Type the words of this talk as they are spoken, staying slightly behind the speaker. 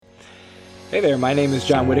Hey there, my name is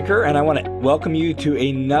John Whitaker, and I want to welcome you to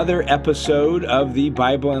another episode of the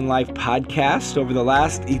Bible in Life podcast. Over the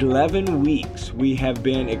last 11 weeks, we have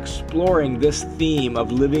been exploring this theme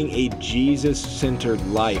of living a Jesus-centered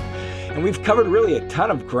life. And we've covered really a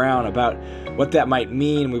ton of ground about what that might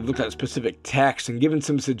mean. We've looked at specific texts and given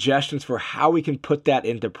some suggestions for how we can put that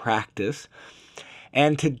into practice.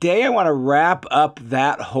 And today I want to wrap up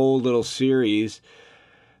that whole little series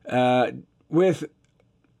with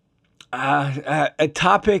a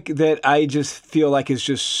topic that I just feel like is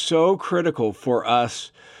just so critical for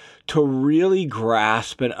us to really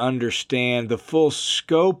grasp and understand the full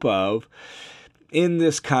scope of in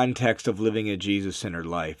this context of living a Jesus-centered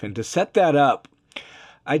life. And to set that up,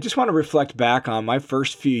 I just want to reflect back on my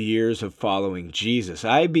first few years of following Jesus.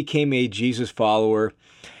 I became a Jesus follower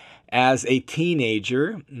as a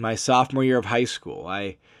teenager, my sophomore year of high school.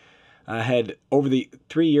 I had, over the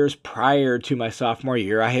 3 years prior to my sophomore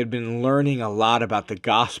year, I had been learning a lot about the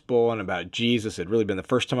gospel and about Jesus. It had really been the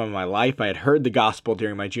first time in my life I had heard the gospel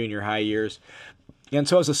during my junior high years. And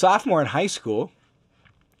so as a sophomore in high school,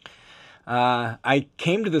 I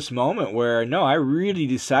came to this moment where, I really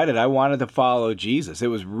decided I wanted to follow Jesus. It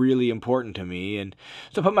was really important to me. And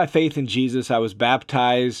so I put my faith in Jesus. I was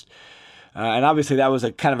baptized. And obviously that was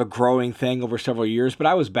a kind of a growing thing over several years, but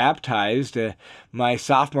I was baptized my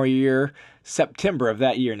sophomore year, September of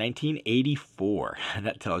that year, 1984. And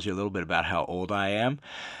that tells you a little bit about how old I am.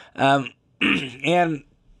 And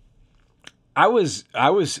I was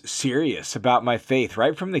serious about my faith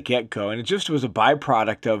right from the get-go, and it just was a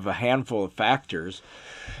byproduct of a handful of factors.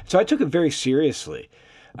 So I took it very seriously.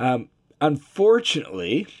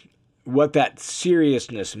 Unfortunately, what that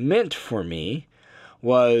seriousness meant for me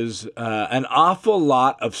was an awful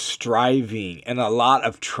lot of striving and a lot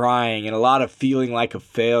of trying and a lot of feeling like a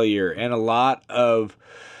failure and a lot of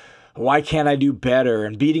why can't I do better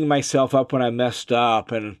and beating myself up when I messed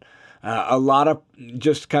up and a lot of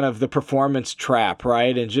just kind of the performance trap,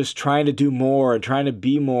 right? And just trying to do more and trying to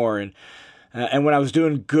be more. And when I was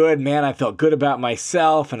doing good, man, I felt good about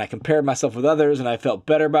myself and I compared myself with others and I felt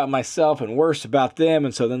better about myself and worse about them.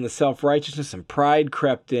 And so then the self-righteousness and pride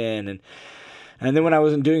crept in. And then when I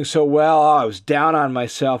wasn't doing so well, I was down on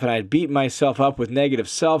myself and I'd beat myself up with negative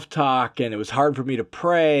self-talk and it was hard for me to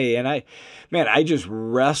pray. And I just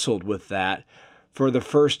wrestled with that for the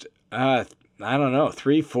first,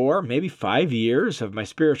 3, 4, maybe 5 years of my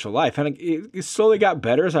spiritual life. And it slowly got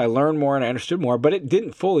better as I learned more and I understood more, but it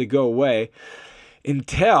didn't fully go away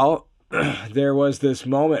until there was this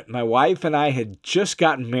moment. My wife and I had just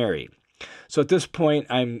gotten married. So at this point,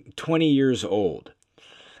 I'm 20 years old.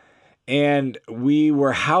 And we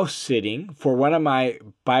were house sitting for one of my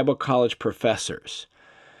Bible college professors.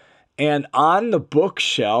 And on the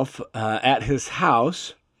bookshelf at his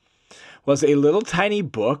house was a little tiny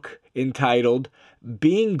book entitled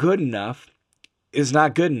Being Good Enough is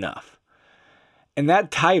Not Good Enough. And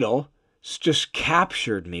that title just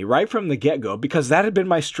captured me right from the get-go because that had been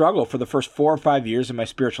my struggle for the first 4 or 5 years of my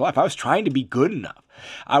spiritual life. I was trying to be good enough.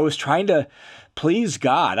 I was trying to please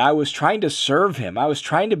God. I was trying to serve Him. I was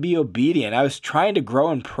trying to be obedient. I was trying to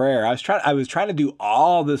grow in prayer. I was trying to do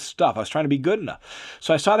all this stuff. I was trying to be good enough.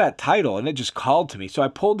 So I saw that title and it just called to me. So I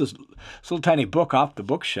pulled this little tiny book off the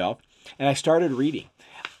bookshelf and I started reading.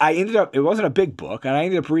 It wasn't a big book, and I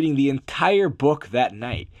ended up reading the entire book that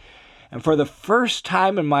night. And for the first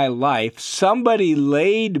time in my life, somebody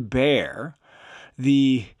laid bare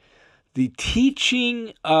the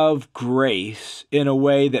teaching of grace in a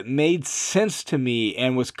way that made sense to me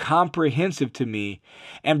and was comprehensive to me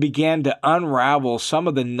and began to unravel some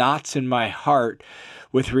of the knots in my heart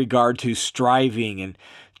with regard to striving and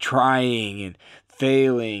trying and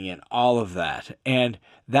failing and all of that. And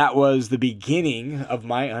that was the beginning of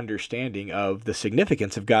my understanding of the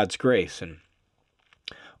significance of God's grace. And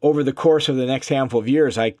over the course of the next handful of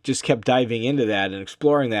years, I just kept diving into that and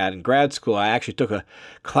exploring that. In grad school, I actually took a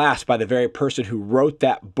class by the very person who wrote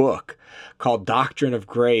that book called Doctrine of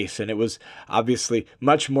Grace, and it was obviously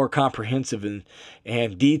much more comprehensive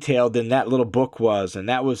and detailed than that little book was, and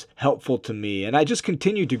that was helpful to me. And I just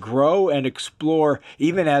continued to grow and explore,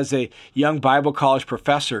 even as a young Bible college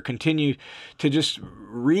professor, continue to just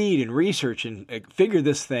read and research and figure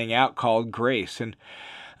this thing out called grace. And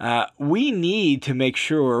we need to make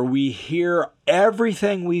sure we hear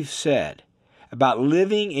everything we've said about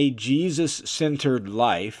living a Jesus-centered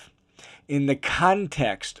life in the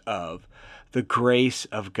context of the grace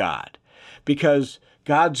of God. because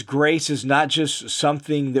God's grace is not just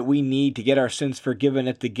something that we need to get our sins forgiven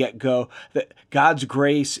at the get-go. That God's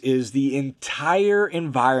grace is the entire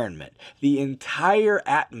environment, the entire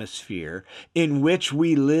atmosphere in which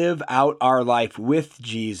we live out our life with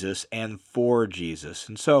Jesus and for Jesus.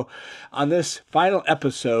 And so on this final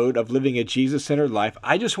episode of Living a Jesus-Centered Life,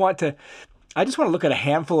 I just want to look at a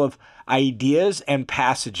handful of ideas and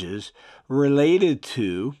passages related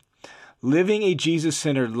to living a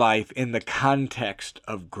Jesus-centered life in the context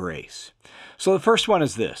of grace. So the first one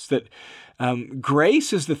is this, that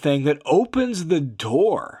grace is the thing that opens the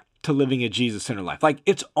door to living a Jesus-centered life. Like,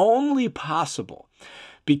 it's only possible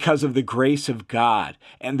because of the grace of God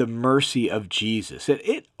and the mercy of Jesus.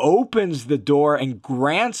 It opens the door and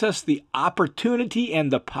grants us the opportunity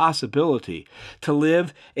and the possibility to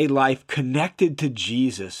live a life connected to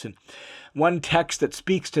Jesus. And one text that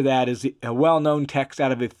speaks to that is a well-known text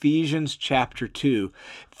out of Ephesians chapter 2.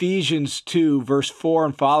 Ephesians 2, verse 4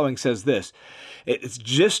 and following says this. It's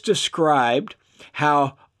just described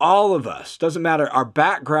how all of us, doesn't matter our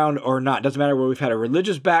background or not, doesn't matter whether we've had a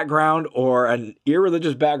religious background or an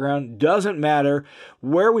irreligious background, doesn't matter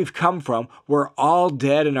where we've come from, we're all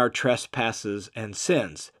dead in our trespasses and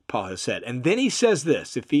sins, Paul has said. And then he says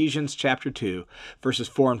this, Ephesians chapter 2, verses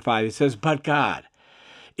 4 and 5, he says, but God,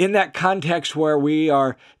 in that context where we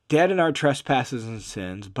are dead in our trespasses and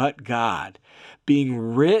sins, but God, being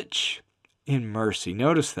rich in mercy.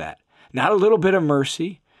 Notice that. Not a little bit of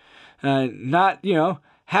mercy, not,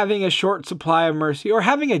 having a short supply of mercy or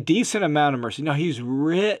having a decent amount of mercy. No, he's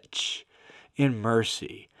rich in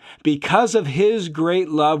mercy because of his great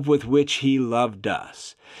love with which he loved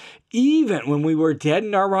us. Even when we were dead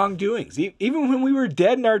in our wrongdoings, even when we were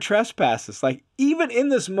dead in our trespasses, like even in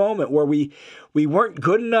this moment where we weren't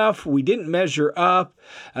good enough, we didn't measure up,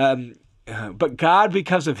 but God,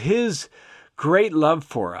 because of his great love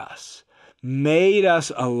for us, made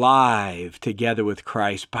us alive together with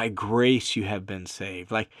Christ. By grace you have been saved.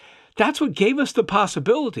 Like, that's what gave us the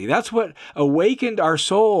possibility. That's what awakened our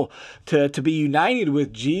soul to be united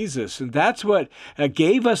with Jesus. And that's what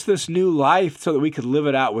gave us this new life so that we could live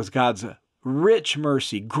it out with God's rich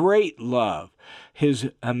mercy, great love, his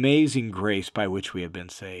amazing grace by which we have been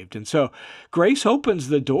saved. And so grace opens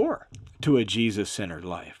the door to a Jesus-centered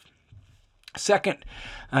life. Second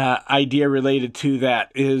idea related to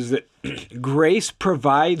that is that grace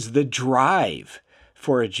provides the drive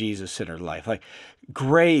for a Jesus-centered life. Like,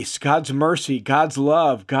 grace, God's mercy, God's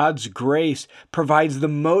love, God's grace provides the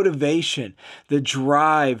motivation, the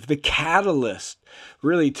drive, the catalyst,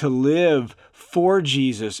 really, to live for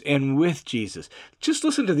Jesus and with Jesus. Just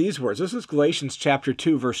listen to these words. This is Galatians chapter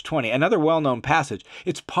 2, verse 20, another well-known passage.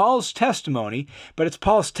 It's Paul's testimony, but it's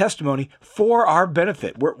Paul's testimony for our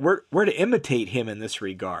benefit. We're to imitate him in this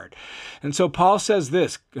regard. And so Paul says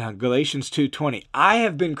this, Galatians 2:20, I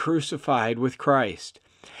have been crucified with Christ,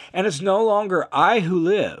 and it's no longer I who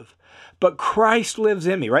live, but Christ lives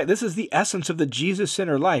in me, right? This is the essence of the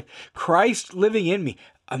Jesus-centered life. Christ living in me.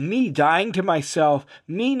 Me dying to myself,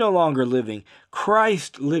 me no longer living,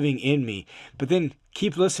 Christ living in me. But then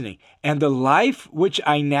keep listening. And the life which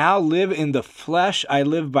I now live in the flesh, I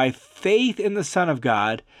live by faith in the Son of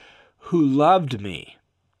God, who loved me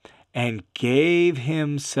and gave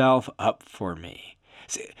himself up for me.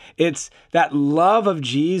 It's that love of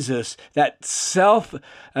Jesus, that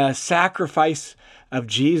self-sacrifice of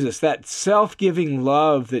Jesus, that self-giving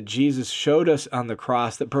love that Jesus showed us on the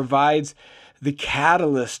cross that provides the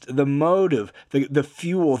catalyst, the motive, the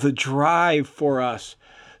fuel, the drive for us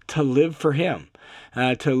to live for him,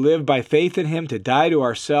 to live by faith in him, to die to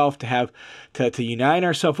ourselves, to unite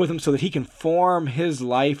ourselves with him so that he can form his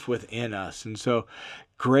life within us. And so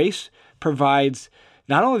grace provides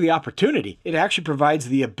not only the opportunity, it actually provides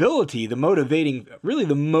the ability, the motivating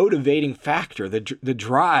factor, the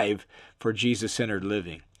drive for Jesus-centered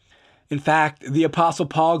living. In fact, the Apostle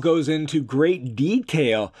Paul goes into great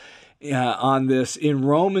detail on this in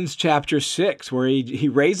Romans chapter 6, where he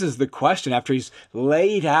raises the question after he's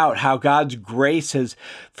laid out how God's grace has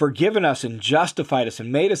forgiven us and justified us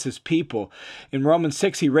and made us his people. In Romans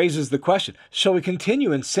 6, he raises the question, shall we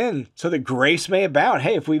continue in sin so that grace may abound?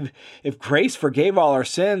 Hey, if grace forgave all our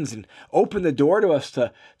sins and opened the door to us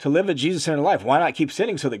to live a Jesus-centered life, why not keep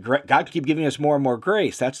sinning so that God can keep giving us more and more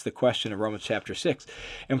grace? That's the question of Romans chapter 6.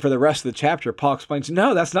 And for the rest of the chapter, Paul explains,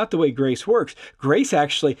 no, that's not the way grace works. Grace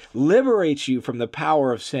actually liberates you from the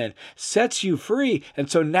power of sin, sets you free. And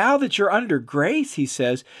so now that you're under grace, he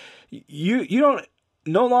says, you don't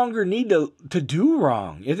no longer need to do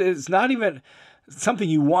wrong. It's not even something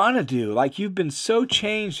you want to do. Like, you've been so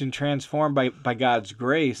changed and transformed by God's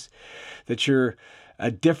grace that you're a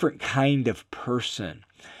different kind of person.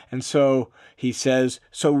 And so he says,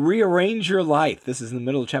 so rearrange your life. This is in the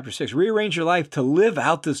middle of chapter 6. Rearrange your life to live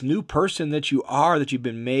out this new person that you are, that you've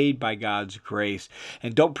been made by God's grace.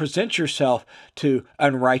 And don't present yourself to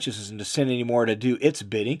unrighteousness and to sin anymore to do its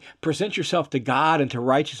bidding. Present yourself to God and to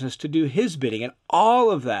righteousness to do his bidding. And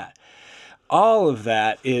all of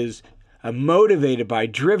that is motivated by,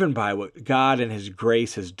 driven by what God and his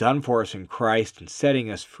grace has done for us in Christ and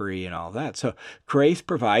setting us free and all that. So grace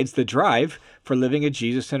provides the drive for living a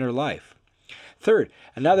Jesus-centered life. Third,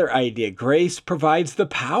 another idea, grace provides the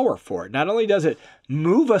power for it. Not only does it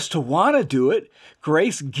move us to want to do it,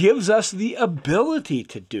 grace gives us the ability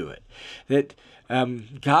to do it. That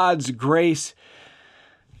God's grace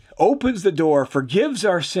opens the door, forgives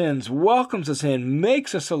our sins, welcomes us in,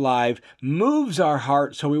 makes us alive, moves our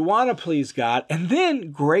heart so we want to please God, and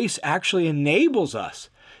then grace actually enables us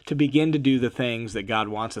to begin to do the things that God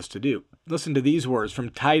wants us to do. Listen to these words from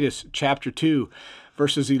Titus chapter 2,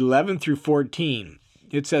 verses 11 through 14.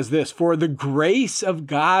 It says this, for the grace of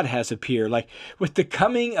God has appeared. Like with the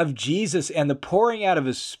coming of Jesus and the pouring out of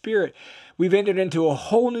his Spirit, we've entered into a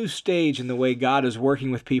whole new stage in the way God is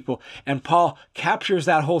working with people. And Paul captures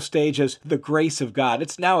that whole stage as the grace of God.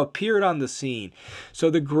 It's now appeared on the scene. So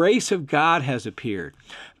the grace of God has appeared,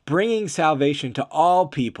 bringing salvation to all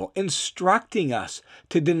people, instructing us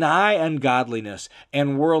to deny ungodliness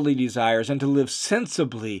and worldly desires and to live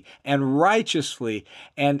sensibly and righteously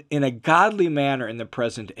and in a godly manner in the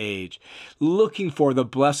present age, looking for the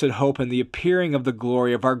blessed hope and the appearing of the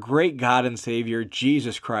glory of our great God and Savior,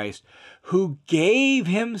 Jesus Christ, who gave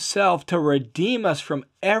himself to redeem us from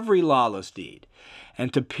every lawless deed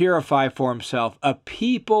and to purify for himself a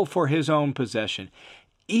people for his own possession,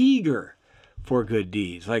 eager for good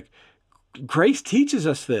deeds. Like grace teaches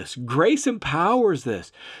us this. Grace empowers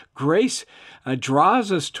this. Grace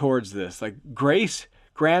draws us towards this. Like grace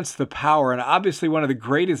grants the power. And obviously one of the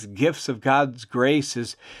greatest gifts of God's grace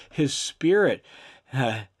is his Spirit,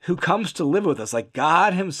 who comes to live with us, like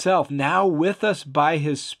God himself, now with us by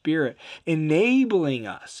his Spirit, enabling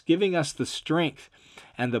us, giving us the strength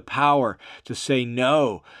and the power to say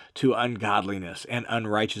no to ungodliness and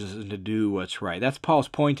unrighteousness and to do what's right. That's Paul's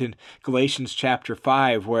point in Galatians chapter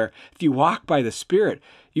 5, where if you walk by the Spirit,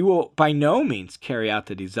 you will by no means carry out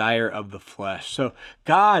the desire of the flesh. So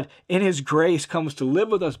God, in his grace, comes to live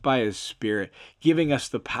with us by his Spirit, giving us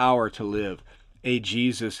the power to live a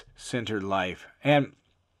Jesus-centered life. And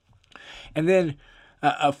then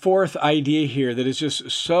a fourth idea here that is just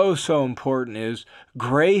so important is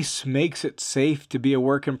grace makes it safe to be a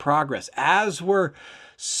work in progress. As we're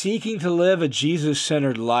seeking to live a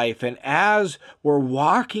Jesus-centered life, and as we're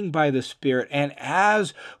walking by the Spirit, and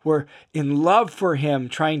as we're in love for him,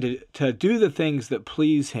 trying to do the things that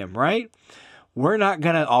please him, right? We're not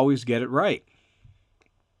going to always get it right.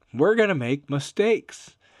 We're going to make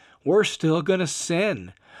mistakes. We're still going to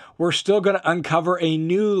sin. We're still going to uncover a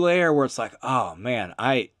new layer where it's like, oh man,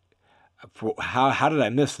 how did I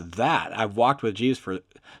miss that? I've walked with Jesus for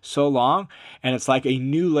so long, and it's like a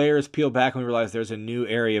new layer is peeled back and we realize there's a new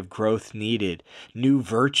area of growth needed, new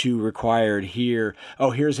virtue required here.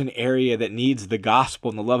 Oh, here's an area that needs the gospel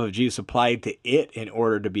and the love of Jesus applied to it in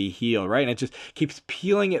order to be healed, right? And it just keeps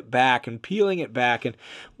peeling it back, and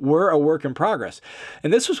we're a work in progress.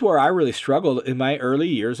 And this was where I really struggled in my early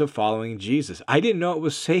years of following Jesus. I didn't know it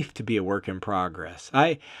was safe to be a work in progress.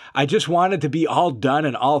 I just wanted to be all done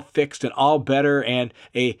and all fixed and all better and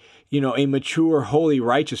a mature, holy,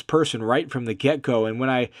 righteous person right from the get-go. And when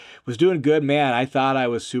I was doing good, man, I thought I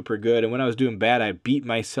was super good. And when I was doing bad, I beat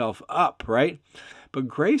myself up, right? But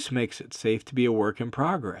grace makes it safe to be a work in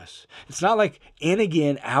progress. It's not like in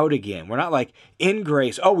again, out again. We're not like in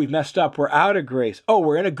grace. Oh, we've messed up. We're out of grace. Oh,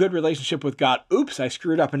 we're in a good relationship with God. Oops, I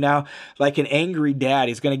screwed up. And now, like an angry dad,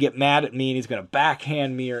 he's going to get mad at me and he's going to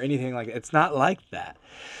backhand me or anything like that. It's not like that.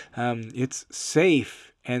 It's safe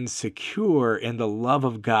and secure in the love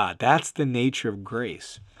of God. That's the nature of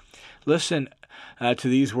grace. Listen to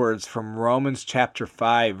these words from Romans chapter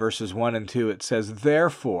 5, verses 1 and 2. It says,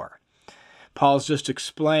 therefore, Paul's just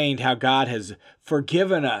explained how God has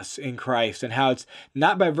forgiven us in Christ and how it's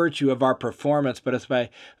not by virtue of our performance, but it's by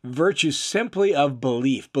virtue simply of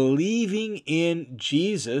belief. Believing in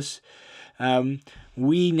Jesus,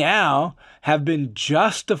 we now have been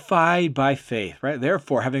justified by faith, right?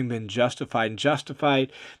 Therefore, having been justified, and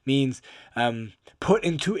justified means put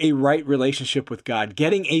into a right relationship with God,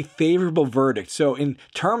 getting a favorable verdict. So in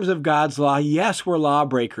terms of God's law, yes, we're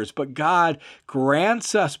lawbreakers, but God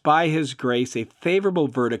grants us by his grace a favorable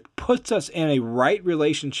verdict, puts us in a right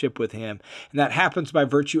relationship with him, and that happens by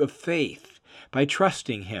virtue of faith, by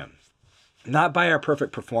trusting him, not by our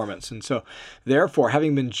perfect performance. And so, therefore,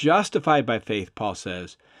 having been justified by faith, Paul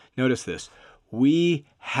says, Notice this. We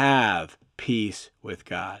have peace with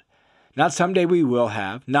God. Not someday we will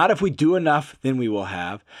have. Not if we do enough, then we will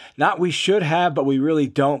have. Not we should have, but we really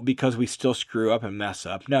don't because we still screw up and mess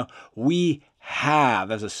up. No, we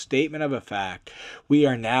have, as a statement of a fact, we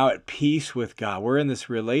are now at peace with God. We're in this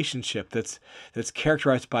relationship that's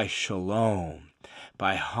characterized by shalom,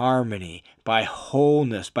 by harmony, by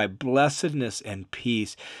wholeness, by blessedness and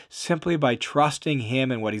peace. Simply by trusting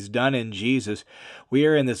Him and what He's done in Jesus, we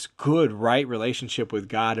are in this good, right relationship with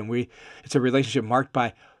God, and it's a relationship marked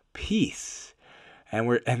by peace.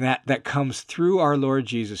 And that comes through our Lord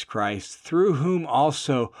Jesus Christ, through whom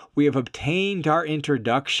also we have obtained our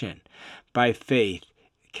introduction by faith,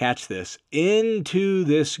 catch this, into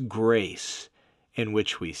this grace in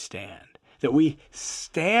which we stand. That we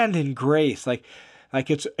stand in grace like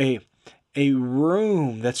it's a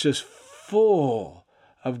room that's just full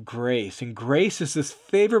of grace. And grace is this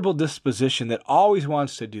favorable disposition that always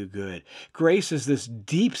wants to do good. Grace is this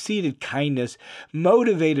deep-seated kindness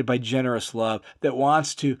motivated by generous love that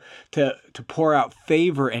wants to pour out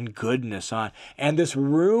favor and goodness on. And this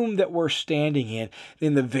room that we're standing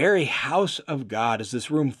in the very house of God, is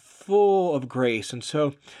this room full of grace. And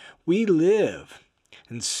so we live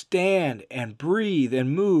and stand and breathe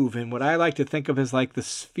and move in what I like to think of as like the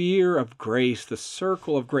sphere of grace, the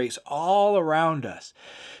circle of grace. All around us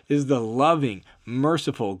is the loving,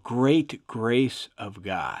 merciful, great grace of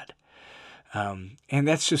God. And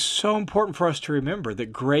that's just so important for us to remember,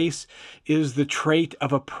 that grace is the trait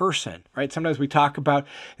of a person, right? Sometimes we talk about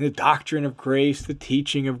the doctrine of grace, the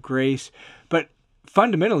teaching of grace, but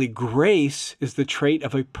fundamentally, grace is the trait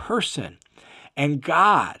of a person. And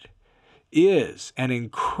God is an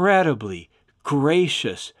incredibly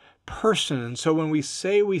gracious person. And so when we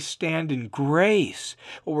say we stand in grace,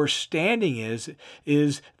 what we're standing is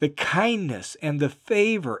the kindness and the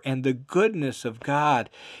favor and the goodness of God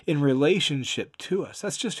in relationship to us.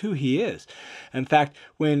 That's just who He is. In fact,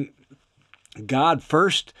 when God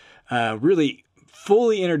first really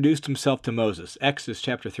fully introduced Himself to Moses, Exodus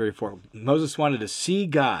chapter 34, Moses wanted to see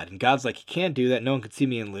God. And God's like, you can't do that. No one can see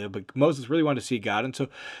me and live. But Moses really wanted to see God. And so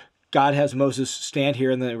God has Moses stand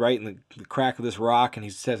here in the crack of this rock, and He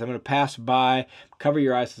says, I'm going to pass by, cover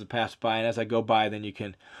your eyes as I pass by, and as I go by, then you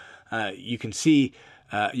can see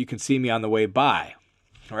me on the way by.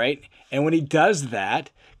 All right? And when He does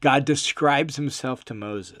that, God describes Himself to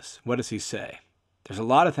Moses. What does He say? There's a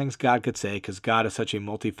lot of things God could say because God is such a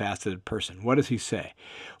multifaceted person. What does He say?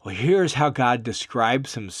 Well, here's how God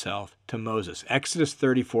describes Himself to Moses. Exodus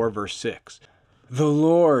 34, verse 6.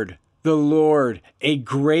 The Lord, a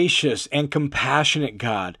gracious and compassionate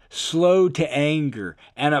God, slow to anger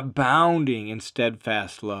and abounding in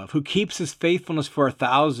steadfast love, who keeps His faithfulness for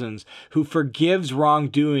thousands, who forgives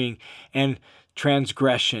wrongdoing and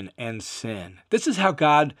transgression and sin. This is how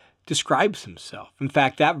God describes Himself. In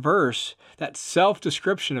fact, that verse, that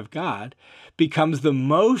self-description of God, becomes the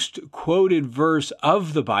most quoted verse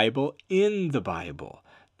of the Bible in the Bible.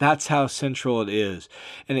 That's how central it is.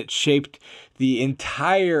 And it shaped the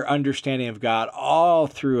entire understanding of God all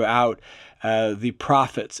throughout the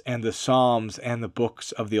prophets and the Psalms and the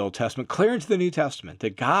books of the Old Testament, clear into the New Testament,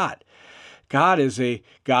 that God is a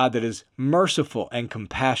God that is merciful and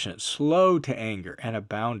compassionate, slow to anger, and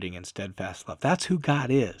abounding in steadfast love. That's who God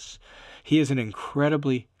is. He is an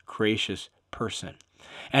incredibly gracious person.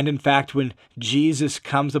 And in fact, when Jesus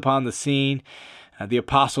comes upon the scene, the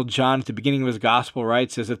Apostle John, at the beginning of his gospel,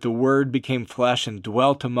 writes, says that the Word became flesh and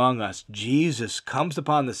dwelt among us. Jesus comes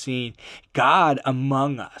upon the scene, God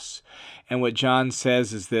among us. And what John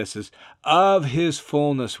says is this, is of His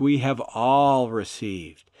fullness we have all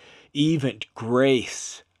received, even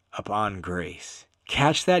grace upon grace.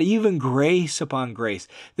 Catch that? Even grace upon grace.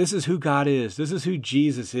 This is who God is. This is who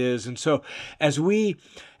Jesus is. And so as we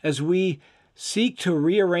seek to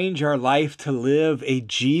rearrange our life to live a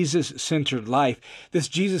Jesus-centered life, this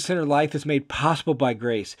Jesus-centered life is made possible by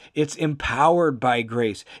grace. It's empowered by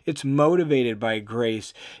grace. It's motivated by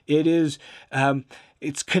grace. It's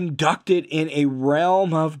conducted in a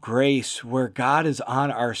realm of grace where God is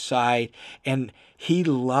on our side and He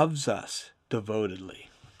loves us devotedly.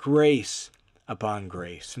 Grace upon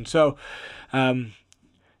grace. And so,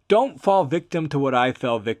 don't fall victim to what I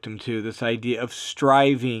fell victim to, this idea of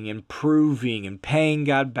striving and proving and paying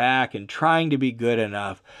God back and trying to be good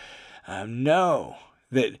enough. Know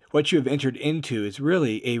that what you have entered into is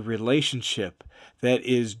really a relationship that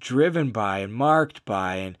is driven by and marked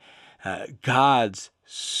by God's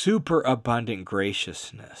superabundant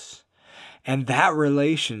graciousness. And that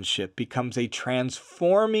relationship becomes a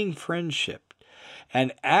transforming friendship.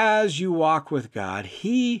 And as you walk with God,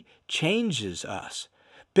 He changes us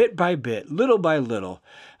bit by bit, little by little,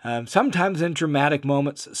 sometimes in dramatic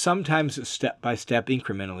moments, sometimes step by step,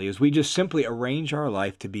 incrementally, as we just simply arrange our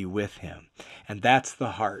life to be with Him. And that's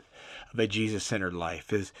the heart of a Jesus-centered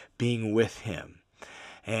life, is being with Him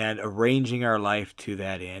and arranging our life to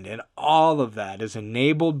that end. And all of that is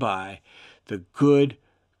enabled by the good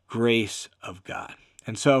grace of God.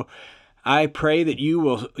 And so I pray that you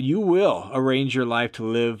will arrange your life to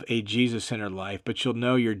live a Jesus-centered life, but you'll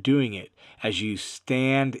know you're doing it as you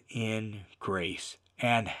stand in grace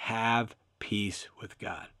and have peace with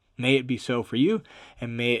God. May it be so for you,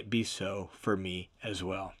 and may it be so for me as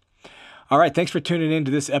well. All right, thanks for tuning in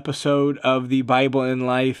to this episode of The Bible in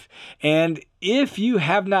Life. And if you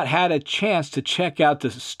have not had a chance to check out the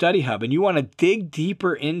Study Hub and you want to dig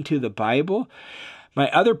deeper into the Bible, my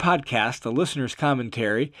other podcast, The Listener's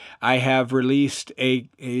Commentary, I have released a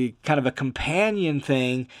kind of a companion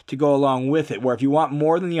thing to go along with it, where if you want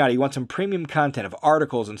more than the audio, you want some premium content of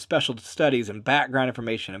articles and special studies and background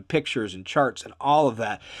information and pictures and charts and all of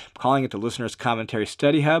that, I'm calling it The Listener's Commentary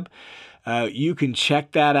Study Hub. You can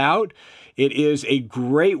check that out. It is a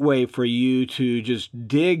great way for you to just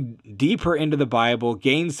dig deeper into the Bible,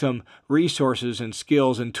 gain some resources and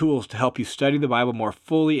skills and tools to help you study the Bible more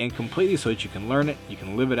fully and completely so that you can learn it, you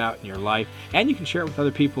can live it out in your life, and you can share it with other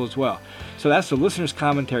people as well. So that's the Listener's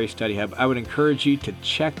Commentary Study Hub. I would encourage you to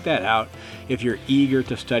check that out if you're eager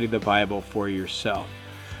to study the Bible for yourself.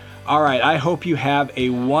 All right, I hope you have a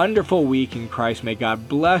wonderful week in Christ. May God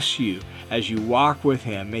bless you as you walk with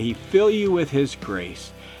Him. May He fill you with His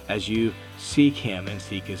grace as you seek Him and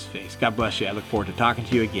seek His face. God bless you. I look forward to talking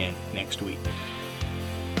to you again next week.